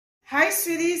Hi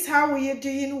sweeties, how are you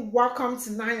doing? Welcome to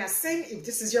Nanya Sing. If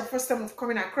this is your first time of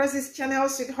coming across this channel,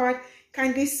 sweetheart,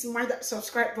 kindly smash that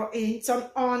subscribe button, turn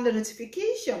on the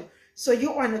notification so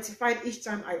you are notified each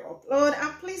time I upload,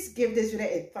 and please give this video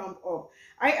a thumb up.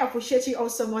 I appreciate you all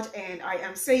so much, and I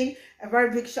am saying a very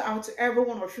big shout out to every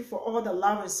one of you for all the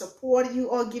love and support you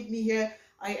all give me here.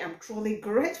 I am truly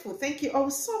grateful. Thank you all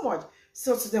so much.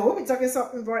 So today we'll be talking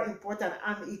something very important,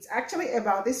 and it's actually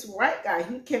about this white guy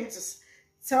who came to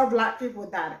tell black people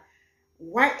that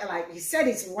he said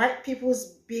it's white people's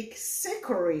big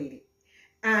secret.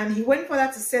 And he went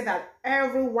further to say that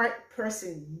every white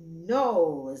person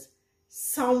knows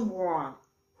someone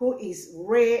who is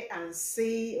rare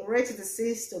to the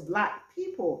seas to black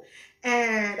people.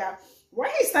 And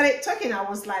when he started talking, I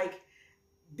was like,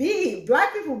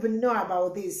 black people will know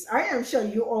about this. I am sure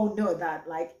you all know that,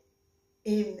 like,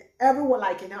 in everyone,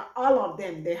 like, all of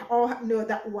them, they all know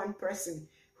that one person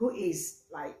who is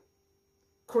like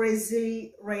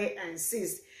crazy, rare, and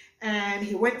cis. And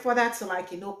he went for that to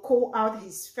call out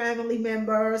his family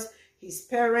members, his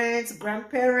parents,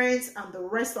 grandparents, and the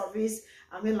rest of his,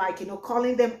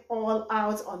 calling them all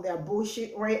out on their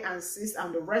bullshit, rare and cis,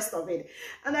 and the rest of it.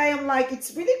 And I am like,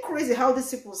 it's really crazy how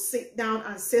these people sit down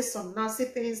and say some nasty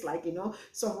things,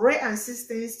 some rare and cis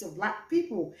things to black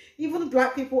people. Even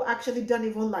black people actually don't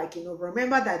even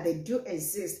remember that they do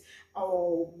exist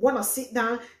or want to sit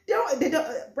down.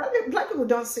 Black people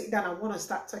don't sit down and want to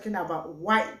start talking about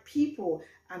white people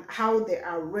and how they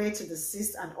are rare to the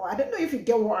cis and all. I don't know if you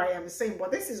get what I am saying,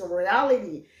 but this is a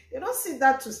reality. They don't sit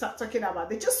down to start talking about.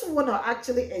 They just want to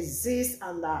actually exist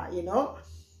and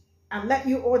and let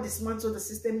you all dismantle the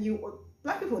system.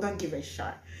 Black people don't give a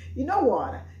shit. You know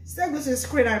what? Instead of going to the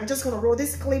screen, I'm just gonna roll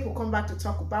this clip. We'll come back to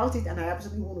talk about it, and I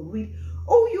absolutely want to read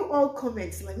you all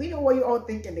comments. Let me know what you all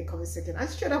think in the comment section. And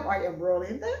straight up, I am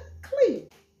rolling the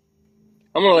clip.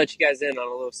 I'm gonna let you guys in on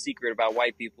a little secret about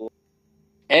white people.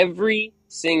 Every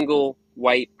single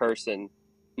white person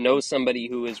knows somebody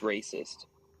who is racist.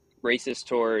 Racist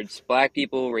towards black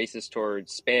people, racist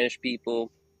towards Spanish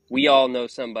people. We all know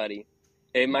somebody.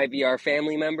 It might be our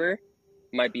family member,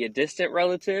 might be a distant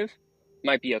relative,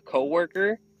 might be a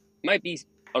coworker, might be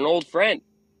an old friend,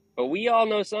 but we all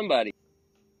know somebody.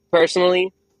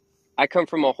 Personally, I come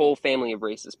from a whole family of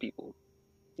racist people.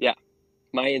 Yeah,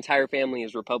 my entire family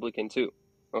is Republican too,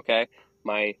 okay?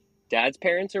 My dad's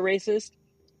parents are racist,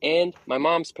 and my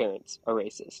mom's parents are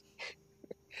racist,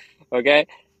 okay?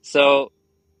 So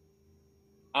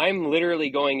I'm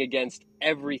literally going against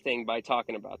everything by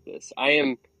talking about this. I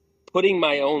am putting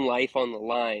my own life on the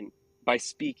line by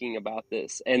speaking about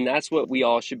this, and that's what we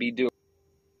all should be doing.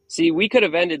 See, we could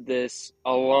have ended this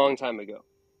a long time ago,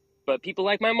 but people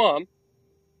like my mom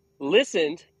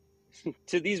listened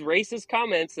to these racist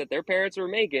comments that their parents were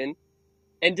making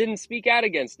and didn't speak out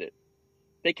against it.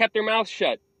 They kept their mouths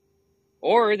shut,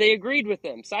 or they agreed with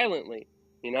them silently,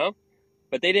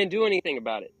 but they didn't do anything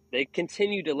about it. They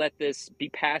continue to let this be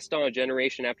passed on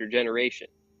generation after generation.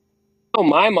 So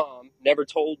my mom never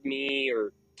told me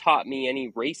or taught me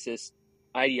any racist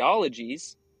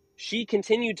ideologies. She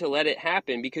continued to let it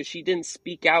happen because she didn't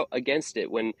speak out against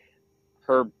it when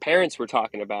her parents were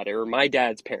talking about it, or my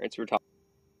dad's parents were talking.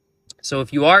 So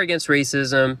if you are against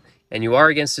racism and you are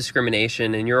against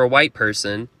discrimination and you're a white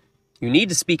person, you need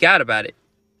to speak out about it.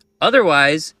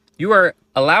 Otherwise, you are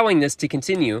allowing this to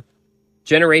continue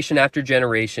generation after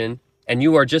generation, and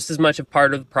you are just as much a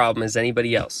part of the problem as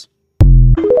anybody else.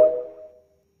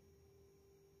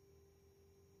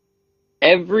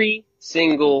 Every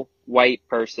single white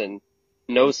person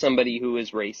knows somebody who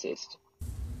is racist.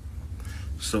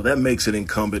 So that makes it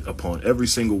incumbent upon every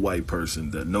single white person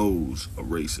that knows a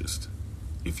racist.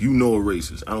 If you know a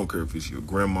racist, I don't care if it's your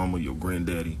grandmama, your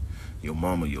granddaddy, your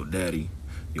mama, your daddy,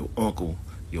 your uncle,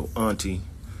 your auntie,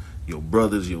 your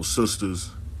brothers, your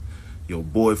sisters, your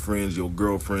boyfriends, your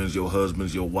girlfriends, your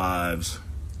husbands, your wives,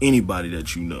 anybody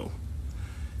that you know.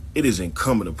 It is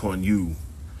incumbent upon you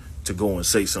to go and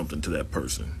say something to that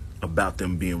person about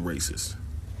them being racist.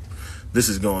 This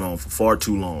has gone on for far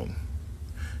too long.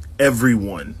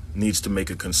 Everyone needs to make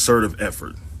a concerted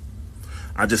effort.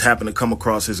 I just happened to come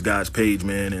across this guy's page,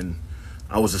 man, and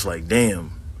I was just like,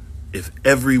 damn, if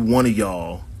every one of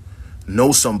y'all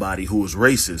know somebody who is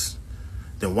racist,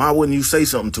 then why wouldn't you say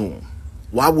something to him?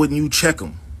 Why wouldn't you check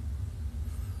them?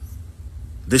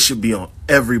 This should be on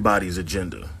everybody's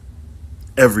agenda.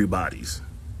 Everybody's.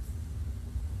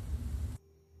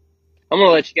 I'm going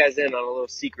to let you guys in on a little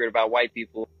secret about white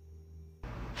people.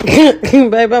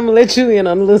 Babe, I'm gonna let you in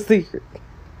on a little secret.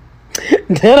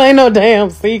 That ain't no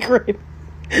damn secret.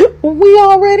 We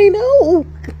already know.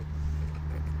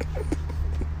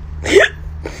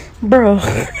 Bro.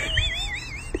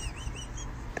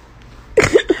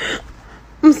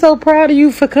 I'm so proud of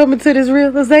you for coming to this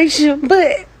realization.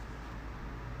 But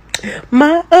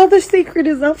my other secret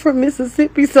is I'm from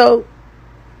Mississippi, so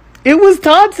it was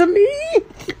taught to me.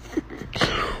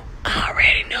 I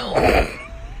already know.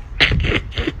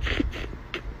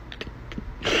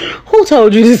 Who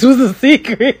told you this was a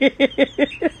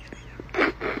secret?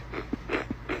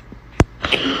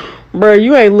 Bro,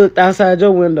 you ain't looked outside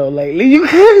your window lately. You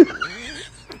couldn't.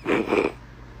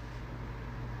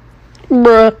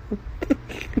 Bruh.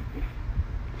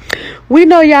 We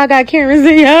know y'all got Karens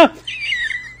in y'all.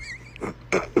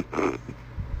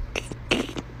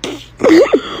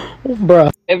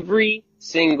 Bruh. Every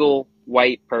single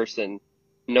white person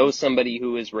knows somebody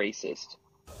who is racist.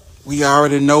 We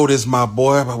already know this, my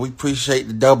boy, but we appreciate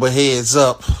the double heads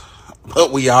up.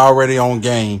 But we already on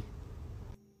game.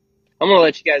 I'm gonna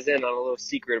let you guys in on a little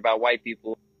secret about white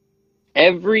people.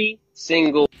 Every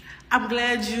single I'm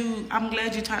glad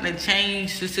you're trying to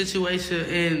change the situation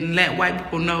and let white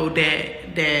people know that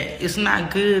it's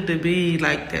not good to be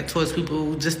like that towards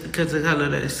people just because of the color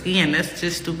of their skin. That's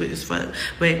just stupid as fuck.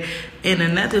 But in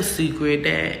another secret,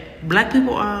 that black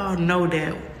people all know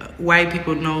that white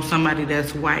people know somebody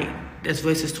that's white, that's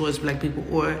racist towards black people,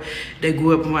 or they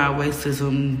grew up around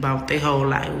racism about their whole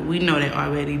life. We know that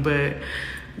already, but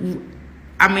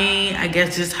I mean, I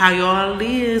guess just how y'all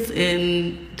is,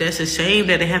 and that's a shame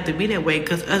that they have to be that way.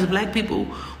 Because us black people,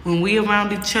 when we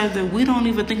around each other, we don't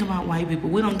even think about white people.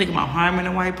 We don't think about harming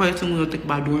a white person. We don't think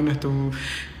about doing nothing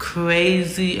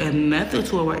crazy or nothing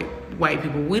to a white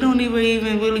people. We don't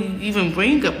even really even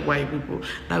bring up white people.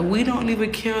 Like, we don't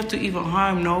even care to even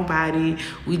harm nobody.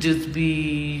 We just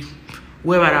be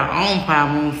worried about our own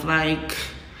problems. Like,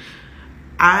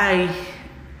 I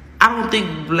don't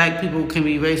think black people can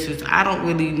be racist. I don't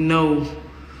really know.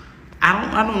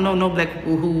 I don't know no black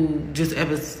people who just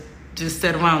ever just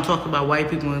sat around and talked about white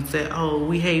people and said, "Oh,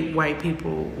 we hate white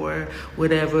people" or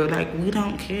whatever. Like, we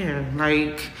don't care.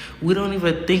 Like, we don't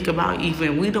even think about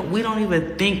even we don't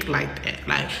even think like that.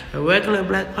 Like, a regular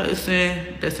black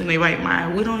person that's in their right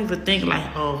mind, we don't even think like,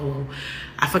 "Oh,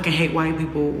 I fucking hate white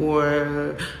people,"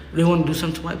 or they want to do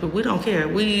something to white people. We don't care.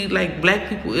 We, like, black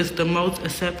people is the most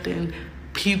accepting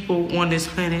people on this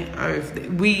planet Earth.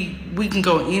 We can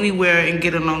go anywhere and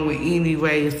get along with any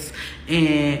race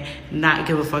and not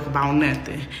give a fuck about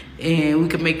nothing. And we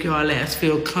can make y'all ass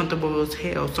feel comfortable as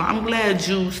hell. So I'm glad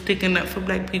you sticking up for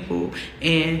black people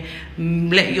and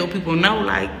let your people know,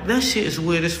 like, that shit is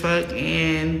weird as fuck,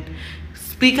 and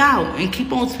speak out and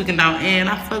keep on speaking out. And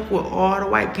I fuck with all the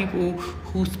white people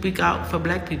who speak out for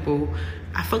black people.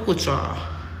 I fuck with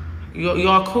y'all.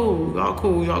 Y'all cool. Y'all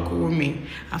cool with me.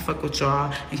 I fuck with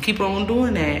y'all. And keep on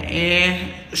doing that.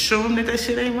 And show them that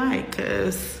shit ain't right.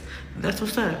 Because that's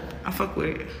what's up. I fuck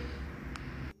with it.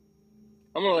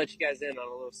 I'm gonna let you guys in on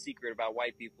a little secret about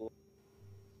white people.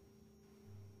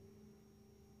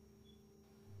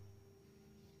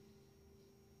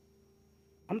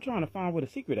 I'm trying to find where the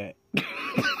secret at.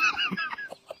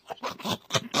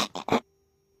 I'm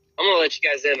gonna let you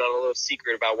guys in on a little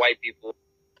secret about white people.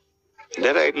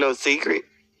 That ain't no secret.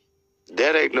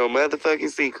 That ain't no motherfucking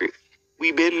secret.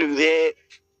 We been through that.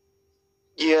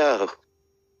 Yeah.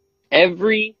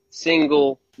 Every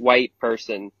single white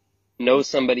person knows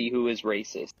somebody who is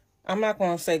racist. I'm not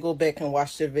going to say go back and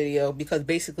watch the video, because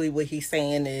basically what he's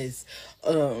saying is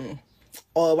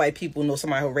all white people know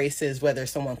somebody who's racist, whether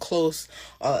it's someone close,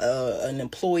 an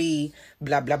employee,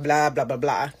 blah, blah, blah, blah, blah,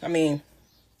 blah. I mean,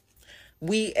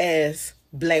 we as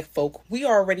black folk, we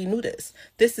already knew this.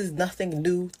 This is nothing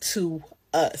new to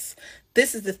us.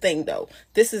 This is the thing, though.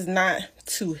 This is not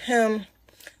to him.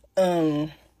 This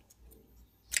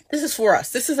is for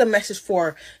us. This is a message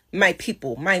for my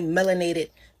people, my melanated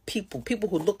people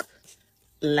who look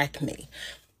like me.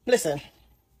 Listen,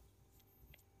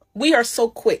 we are so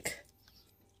quick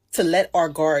to let our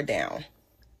guard down.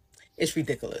 It's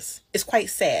ridiculous. It's quite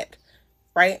sad,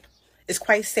 right? It's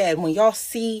quite sad when y'all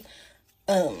see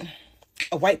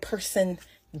a white person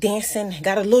dancing,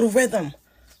 got a little rhythm,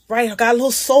 right? Or got a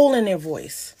little soul in their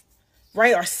voice,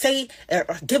 right? Or say, or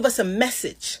give us a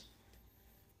message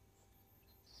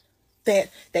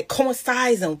that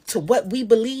coincides to what we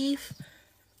believe.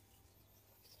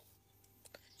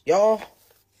 Y'all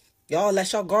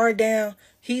let your guard down.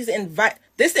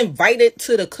 This invited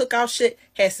to the cookout shit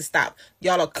has to stop.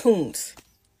 Y'all are coons.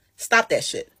 Stop that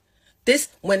shit. This,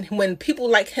 when people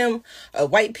like him,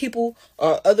 white people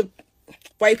or other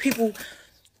white people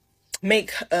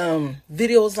make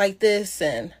videos like this,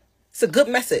 and it's a good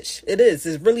message. It is.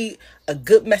 It's really a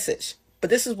good message. But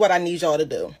this is what I need y'all to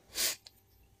do.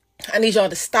 I need y'all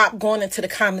to stop going into the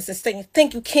comments and saying,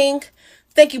 "Thank you, King.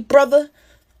 Thank you, brother.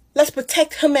 Let's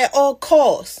protect him at all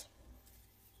costs."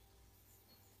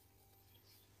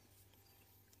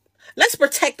 Let's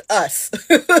protect us.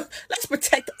 Let's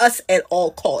protect us at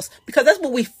all costs, because that's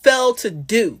what we fail to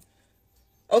do.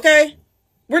 Okay?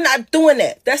 We're not doing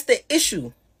that. That's the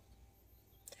issue.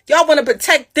 Y'all want to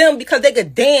protect them because they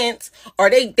could dance, or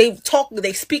they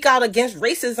speak out against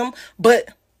racism, but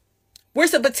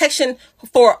where's the protection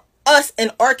for us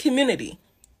and our community?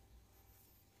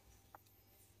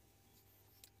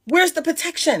 Where's the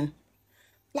protection?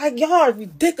 Like, y'all are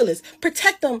ridiculous.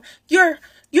 Protect them. You're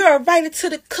invited to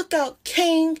the cookout,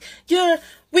 king.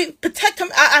 We protect them.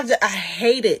 I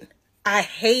hate it. I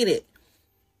hate it.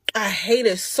 I hate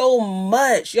it so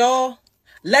much, y'all.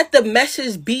 Let the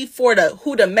message be for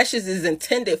who the message is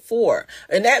intended for.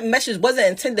 And that message wasn't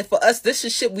intended for us. This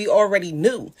is shit we already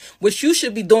knew. What you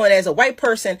should be doing as a white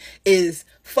person is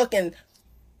fucking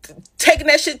taking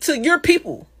that shit to your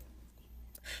people.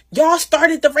 Y'all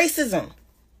started the racism.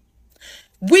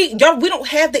 We don't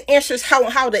have the answers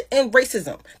how to end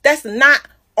racism. That's not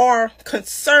our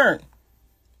concern.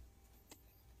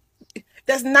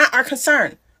 That's not our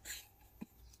concern.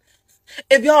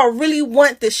 If y'all really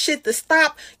want this shit to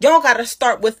stop, y'all gotta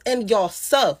start within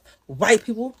yourself, white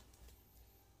people.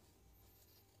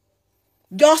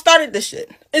 Y'all started this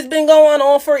shit. It's been going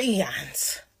on for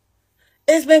eons.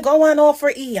 It's been going on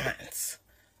for eons.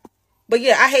 But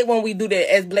yeah, I hate when we do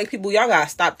that as black people. Y'all gotta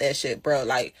stop that shit, bro.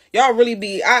 Like, y'all really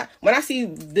be... when I see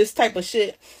this type of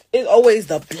shit, it's always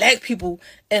the black people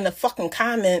in the fucking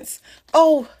comments.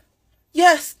 Oh,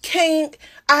 yes, King.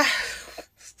 I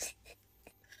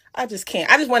just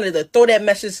can't. I just wanted to throw that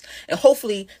message, and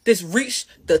hopefully this reached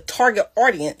the target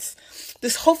audience.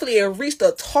 Hopefully it reached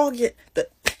the target...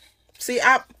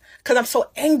 because I'm so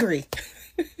angry.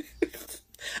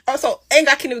 I'm so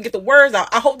angry I can't even get the words out.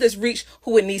 I hope this reached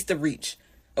who it needs to reach.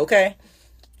 Okay?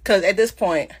 Because at this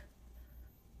point,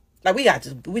 like, we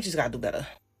just gotta do better.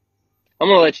 I'm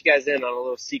gonna let you guys in on a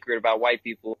little secret about white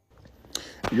people.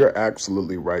 You're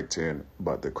absolutely right, Tin.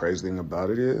 But the crazy thing about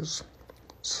it is,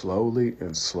 slowly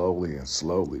and slowly and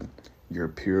slowly, your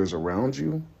peers around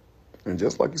you, and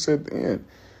just like you said at the end,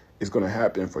 it's going to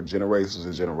happen for generations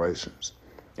and generations.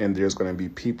 And there's going to be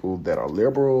people that are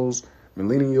liberals,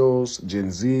 millennials, Gen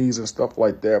Zs, and stuff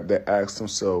like that that ask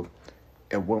themselves,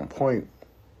 at what point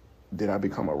did I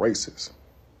become a racist?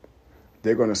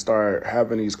 They're going to start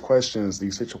having these questions,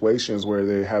 these situations where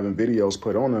they're having videos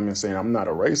put on them and saying, I'm not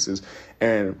a racist.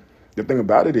 And the thing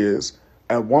about it is,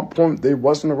 at one point, they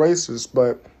wasn't a racist,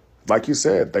 but like you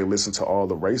said, they listened to all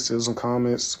the racism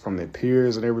comments from their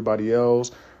peers and everybody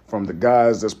else, from the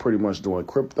guys that's pretty much doing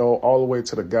crypto, all the way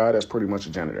to the guy that's pretty much a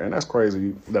janitor. And that's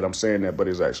crazy that I'm saying that, but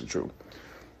it's actually true.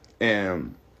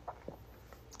 And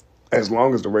as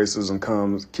long as the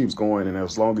racism keeps going, and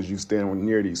as long as you stand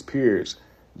near these peers,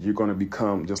 you're going to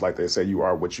become, just like they say, you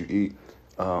are what you eat.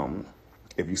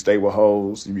 If you stay with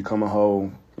hoes, you become a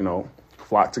hoe,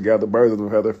 flock together, birds of a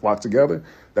feather flock together.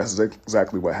 That's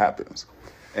exactly what happens.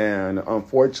 And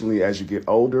unfortunately, as you get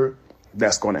older,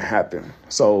 that's going to happen.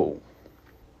 So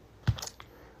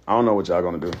I don't know what y'all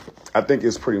going to do. I think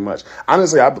it's pretty much, I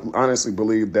honestly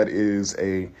believe that is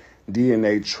a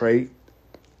DNA trait.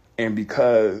 And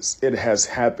because it has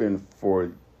happened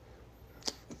for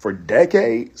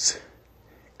decades,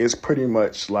 it's pretty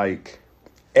much like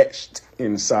etched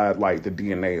inside like the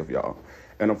DNA of y'all.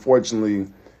 And unfortunately,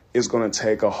 it's going to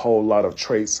take a whole lot of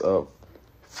traits of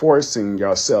forcing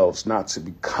yourselves not to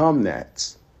become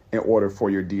that in order for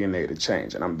your DNA to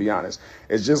change. And I'm gonna be honest,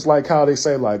 it's just like how they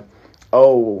say, like,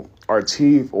 oh, our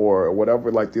teeth or whatever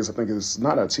like this. I think it's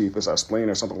not our teeth, it's our spleen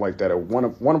or something like that. Or one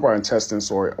of our intestines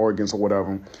or organs or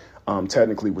whatever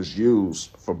technically was used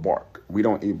for bark. We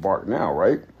don't eat bark now,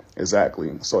 right?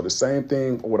 Exactly. So the same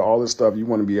thing with all this stuff. You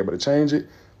want to be able to change it.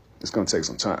 It's going to take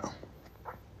some time.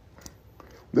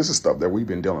 This is stuff that we've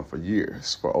been dealing for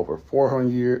years, for over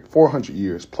 400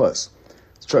 years plus.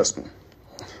 Trust me.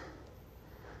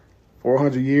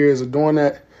 400 years of doing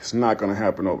that, it's not going to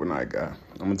happen overnight, guy.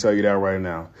 I'm going to tell you that right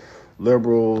now.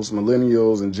 Liberals,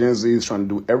 millennials, and Gen Zs trying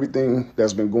to do everything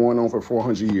that's been going on for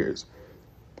 400 years.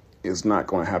 It's not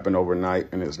going to happen overnight,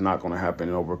 and it's not going to happen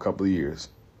in over a couple of years.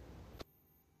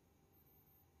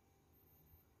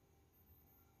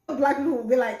 Black people will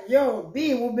be like, yo,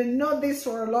 B, we've been knowing this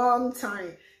for a long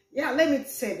time. Yeah, let me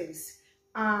say this.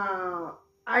 I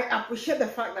appreciate the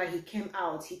fact that he came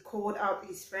out. He called out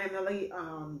his family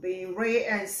being Ray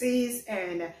and Sis,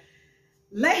 and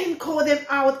let him call them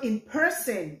out in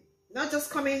person, not just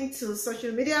coming to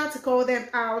social media to call them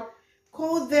out.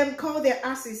 Call their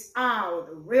asses out,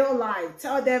 real life.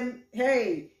 Tell them,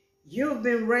 hey, you've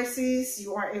been racist.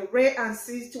 You are a Ray and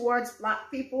Sis towards black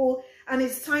people, and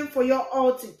it's time for you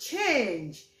all to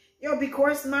change.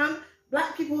 Because, man,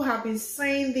 Black people have been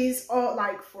saying this all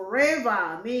like forever.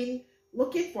 I mean,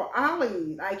 looking for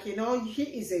Ali, like, you know, he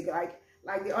is a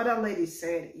like the other lady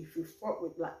said, if you fought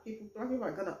with black people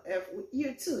are gonna F with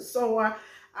you too. So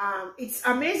it's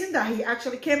amazing that he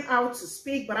actually came out to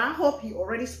speak, but I hope he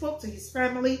already spoke to his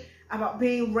family about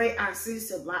being rare and seen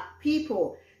to black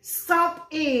people. Stop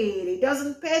it. It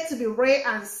doesn't pay to be rare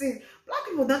and seen. Black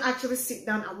people don't actually sit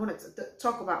down and want to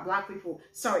talk about black people.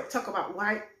 Sorry, talk about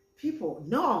white people.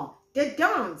 No, they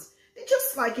don't. They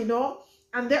just like, you know,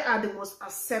 and they are the most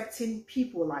accepting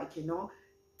people, like, you know,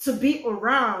 to be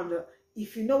around.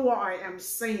 If you know what I am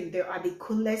saying, they are the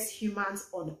coolest humans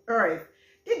on earth.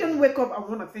 They don't wake up and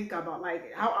want to think about,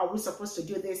 like, how are we supposed to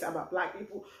do this about black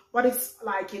people? But it's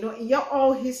like, you know, in your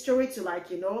whole history to, like,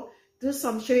 you know, do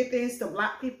some shitty things to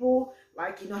black people,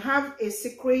 like, you know, have a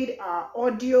secret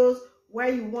audios where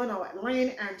you want to learn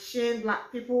and shame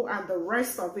black people and the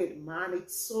rest of it, man.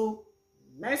 It's so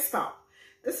messed up.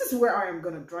 This is where I am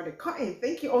going to draw the curtain.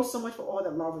 Thank you all so much for all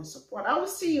the love and support. I will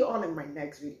see you all in my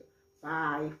next video.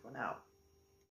 Bye for now.